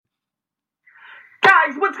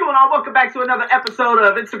guys, what's going on? Welcome back to another episode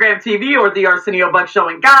of Instagram TV or the Arsenio Buck Show.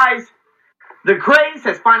 And guys, the craze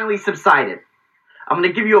has finally subsided. I'm going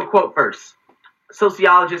to give you a quote first. A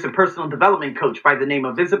sociologist and personal development coach by the name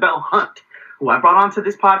of Isabel Hunt, who I brought onto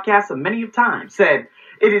this podcast many of times, said,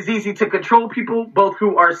 "It is easy to control people both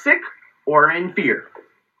who are sick or in fear."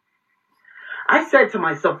 I said to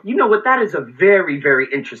myself, you know what, that is a very, very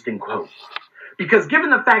interesting quote. Because given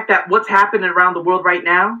the fact that what's happening around the world right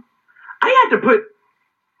now, I had to put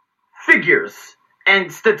figures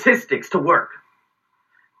and statistics to work.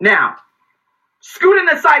 Now, scooting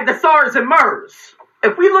aside the SARS and MERS,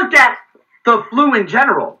 if we look at the flu in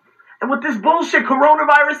general, and with this bullshit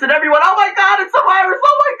coronavirus and everyone, oh my God, it's a virus,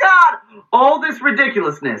 oh my God, all this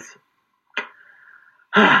ridiculousness.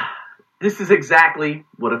 This is exactly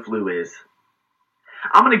what a flu is.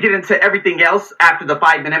 I'm going to get into everything else after the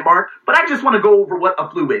 5-minute mark, but I just want to go over what a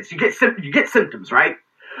flu is. You get symptoms, right?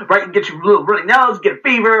 Right, you get your little runny nose, you get a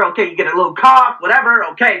fever, okay, you get a little cough, whatever,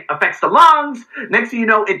 okay, affects the lungs. Next thing you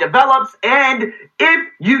know, it develops, and if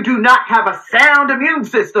you do not have a sound immune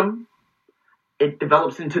system, it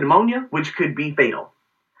develops into pneumonia, which could be fatal.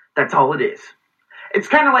 That's all it is. It's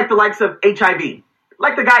kind of like the likes of HIV,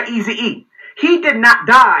 like the guy Eazy-E. He did not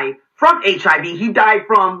die from HIV. He died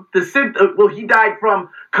from he died from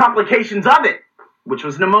complications of it, which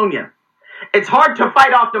was pneumonia. It's hard to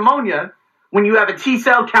fight off pneumonia when you have a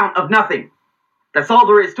T-cell count of nothing. That's all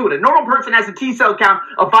there is to it. A normal person has a T-cell count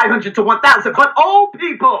of 500 to 1,000, but old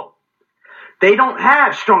people, they don't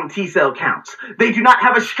have strong T-cell counts. They do not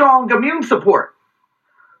have a strong immune support.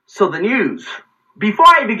 So the news, before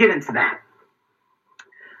I even get into that,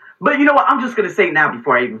 but you know what, I'm just going to say now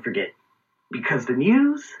before I even forget, because the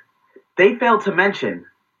news, they failed to mention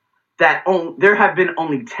that there have been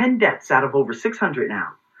only 10 deaths out of over 600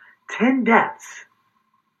 now. 10 deaths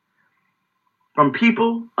from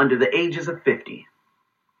people under the ages of 50.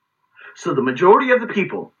 So the majority of the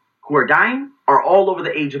people who are dying are all over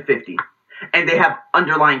the age of 50. And they have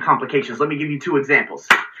underlying complications. Let me give you 2 examples.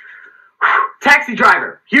 Taxi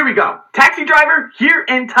driver. Here we go. Taxi driver here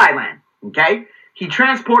in Thailand. Okay? He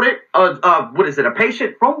transported a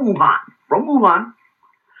patient from Wuhan.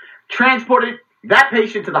 Transported that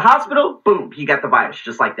patient to the hospital. Boom. He got the virus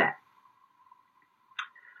just like that.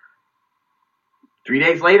 3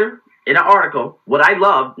 days later, in an article, what I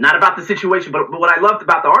loved, not about the situation, but what I loved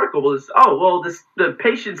about the article was, the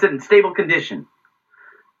patient's in stable condition.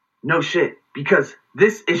 No shit, because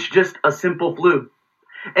this is just a simple flu,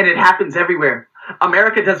 and it happens everywhere.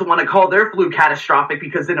 America doesn't want to call their flu catastrophic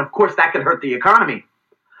because then, of course, that could hurt the economy.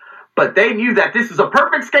 But they knew that this is a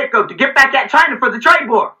perfect scapegoat to get back at China for the trade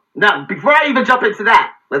war. Now, before I even jump into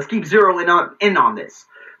that, let's keep zeroing in on this.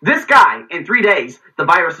 This guy, in 3 days, the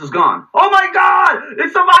virus is gone. Oh my God!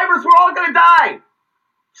 It's a virus! We're all gonna die!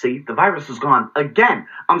 See, the virus is gone. Again,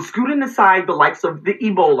 I'm scooting aside the likes of the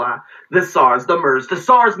Ebola, the SARS, the MERS. The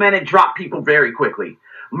SARS, man, it dropped people very quickly.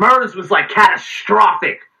 MERS was like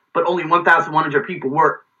catastrophic, but only 1,100 people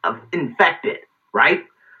were infected, right?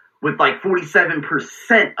 With like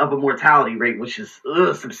 47% of a mortality rate, which is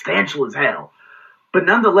substantial as hell. But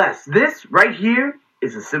nonetheless, this right here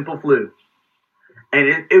is a simple flu.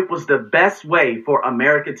 And it was the best way for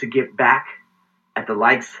America to get back at the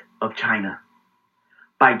likes of China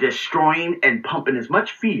by destroying and pumping as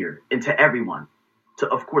much fear into everyone to,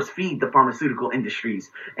 of course, feed the pharmaceutical industries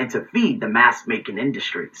and to feed the mask-making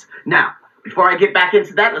industries. Now, before I get back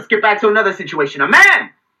into that, let's get back to another situation. A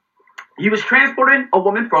man, he was transporting a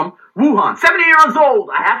woman from Wuhan, 70 years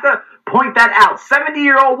old. I have to point that out.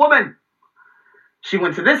 70-year-old woman. She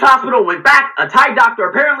went to this hospital, went back. A Thai doctor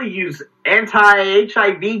apparently used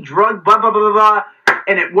anti-HIV drug, blah, blah, blah, blah, blah,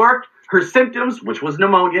 and it worked. Her symptoms, which was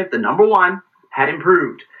pneumonia, the number one, had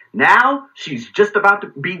improved. Now, she's just about to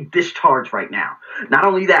be discharged right now. Not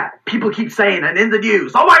only that, people keep saying, and in the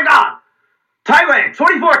news, oh my God, Thailand,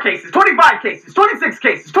 24 cases, 25 cases, 26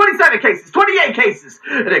 cases, 27 cases, 28 cases,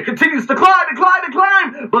 and it continues to climb and climb and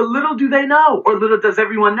climb. But little do they know, or little does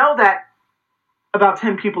everyone know that about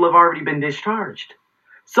 10 people have already been discharged.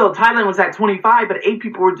 So Thailand was at 25, but 8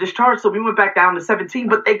 people were discharged. So we went back down to 17,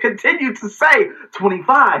 but they continued to say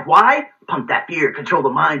 25. Why? Pump that fear, control the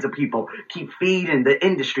minds of people, keep feeding the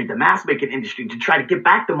industry, the mask-making industry, to try to get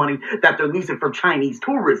back the money that they're losing from Chinese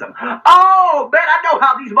tourism. Oh, man, I know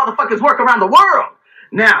how these motherfuckers work around the world.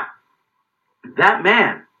 Now, that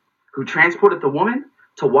man who transported the woman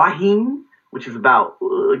to Hua Hin, which is about,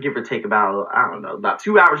 give or take about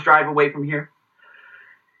 2 hours drive away from here,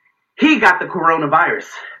 he got the coronavirus.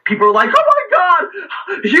 People are like, oh my God,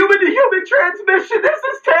 human-to-human transmission, this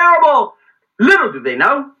is terrible. Little do they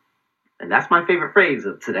know, and that's my favorite phrase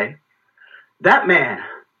of today, that man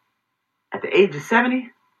at the age of 70,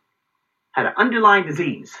 had an underlying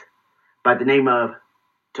disease by the name of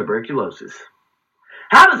tuberculosis.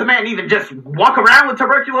 How does a man even just walk around with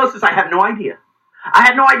tuberculosis? I have no idea. I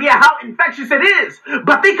have no idea how infectious it is.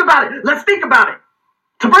 But think about it. Let's think about it.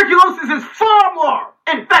 Tuberculosis is far more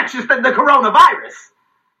infectious than the coronavirus.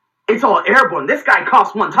 It's all airborne. This guy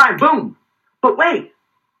coughs one time, boom. But wait,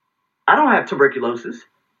 I don't have tuberculosis.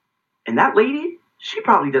 And that lady, she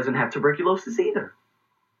probably doesn't have tuberculosis either.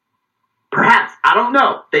 Perhaps, I don't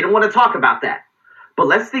know. They don't want to talk about that. But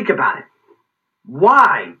let's think about it.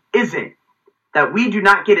 Why is it that we do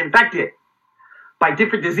not get infected by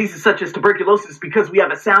different diseases such as tuberculosis? Because we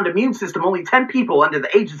have a sound immune system. Only 10 people under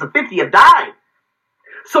the ages of 50 have died.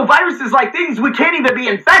 So viruses like these, we can't even be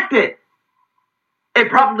infected. It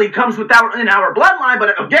probably comes in our bloodline,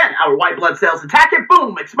 but again, our white blood cells attack it,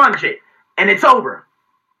 boom, expunge it, and it's over.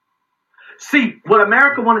 See, what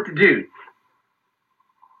America wanted to do,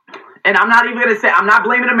 and I'm not even going to say, I'm not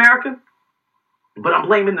blaming America, but I'm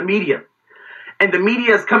blaming the media. And the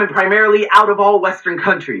media is coming primarily out of all Western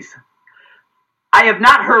countries. I have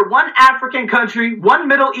not heard one African country, one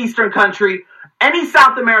Middle Eastern country, any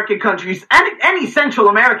South American countries, any Central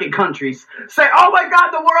American countries say, oh my God,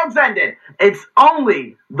 the world's ended. It's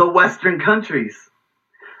only the Western countries.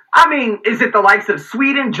 I mean, is it the likes of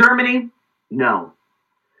Sweden, Germany? No.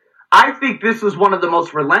 I think this was one of the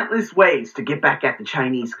most relentless ways to get back at the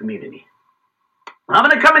Chinese community. I'm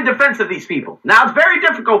going to come in defense of these people. Now, it's very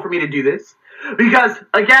difficult for me to do this because,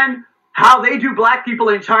 again, how they do black people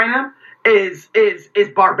in China is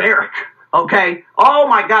barbaric. Okay? Oh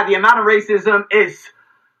my God, the amount of racism is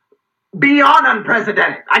beyond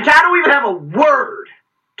unprecedented. I don't even have a word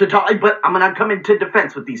to talk, but I'm going to come into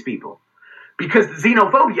defense with these people because the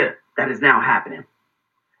xenophobia that is now happening,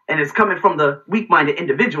 and it's coming from the weak-minded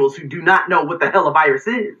individuals who do not know what the hell a virus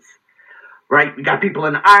is. Right? We got people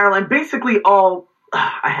in Ireland, basically all,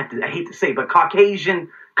 I hate to say, but Caucasian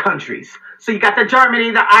countries. So you got the Germany,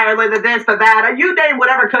 the Ireland, the this, the that, you name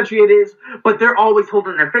whatever country it is, but they're always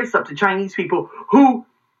holding their face up to Chinese people who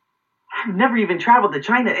have never even traveled to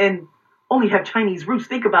China and only have Chinese roots.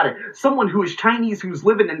 Think about it. Someone who is Chinese who's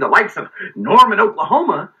living in the likes of Norman,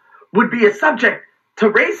 Oklahoma would be a subject to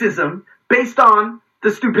racism based on the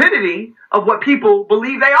stupidity of what people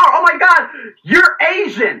believe they are. Oh my God, you're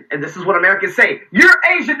Asian. And this is what Americans say. You're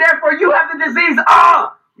Asian, therefore you have the disease.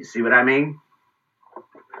 You see what I mean?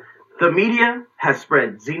 The media has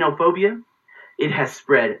spread xenophobia, it has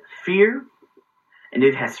spread fear, and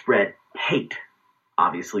it has spread hate,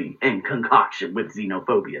 obviously, in concoction with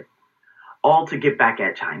xenophobia, all to get back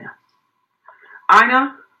at China.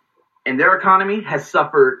 China and their economy has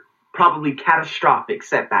suffered probably catastrophic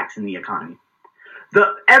setbacks in the economy.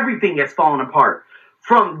 Everything has fallen apart.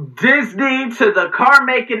 From Disney to the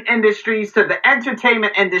car-making industries to the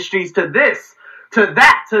entertainment industries to this, to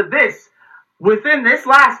that, to this. Within this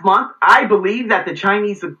last month, I believe that the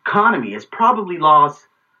Chinese economy has probably lost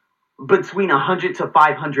between 100 to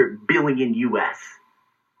 500 billion US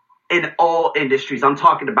in all industries. I'm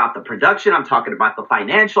talking about the production, I'm talking about the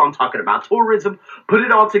financial, I'm talking about tourism. Put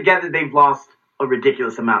it all together, they've lost a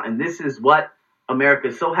ridiculous amount. And this is what America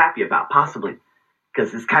is so happy about, possibly.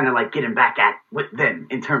 Because it's kind of like getting back at with them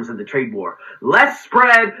in terms of the trade war. Let's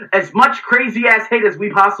spread as much crazy ass hate as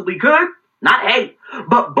we possibly could. Not hate,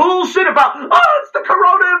 but bullshit about, it's the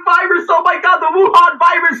coronavirus. Oh my God, the Wuhan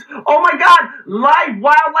virus. Oh my God,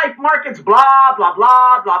 wildlife markets, blah, blah,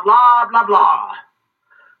 blah, blah, blah, blah, blah.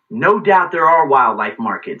 No doubt there are wildlife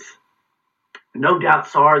markets. No doubt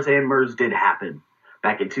SARS and MERS did happen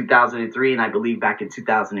back in 2003 and I believe back in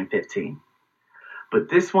 2015. But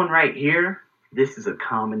this one right here, this is a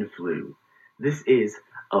common flu. This is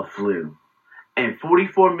a flu. And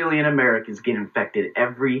 44 million Americans get infected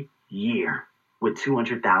every year with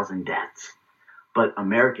 200,000 deaths. But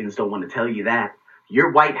Americans don't want to tell you that.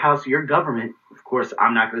 Your White House, your government, of course,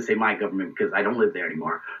 I'm not going to say my government because I don't live there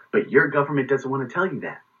anymore, but your government doesn't want to tell you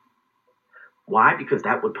that. Why? Because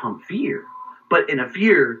that would pump fear. But in a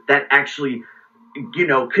fear that actually,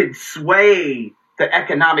 could sway the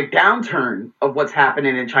economic downturn of what's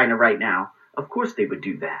happening in China right now. Of course they would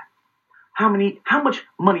do that. How much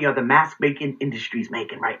money are the mask making industries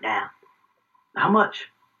making right now? How much?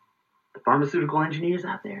 The pharmaceutical engineers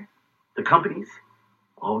out there? The companies?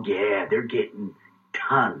 Oh yeah, they're getting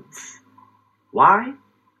tons. Why?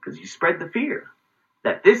 Because you spread the fear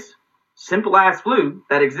that this simple ass flu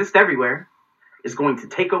that exists everywhere is going to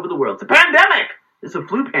take over the world. It's a pandemic! It's a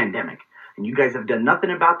flu pandemic. And you guys have done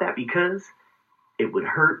nothing about that because it would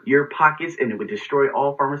hurt your pockets and it would destroy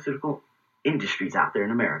all pharmaceutical industries out there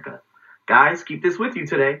in America. Guys, keep this with you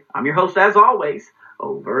today. I'm your host as always.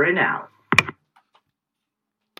 Over and out.